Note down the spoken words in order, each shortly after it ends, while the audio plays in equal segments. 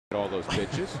all those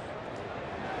pitches.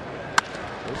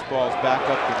 This ball's back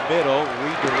up the middle,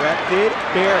 redirected,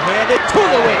 barehanded,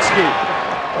 Tulowitzki.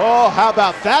 Oh, how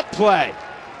about that play?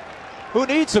 Who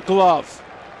needs a glove?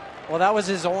 Well, that was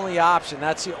his only option.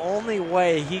 That's the only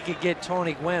way he could get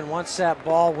Tony Gwynn once that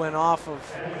ball went off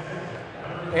of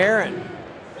Aaron.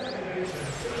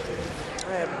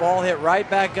 That ball hit right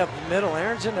back up the middle.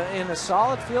 Aaron's in a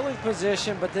solid fielding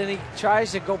position, but then he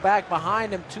tries to go back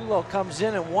behind him. Tulo comes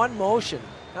in one motion.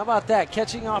 How about that?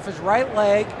 Catching off his right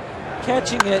leg,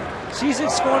 catching it, sees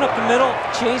it's going up the middle,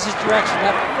 changes direction.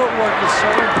 That footwork is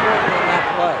so important on that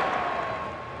play.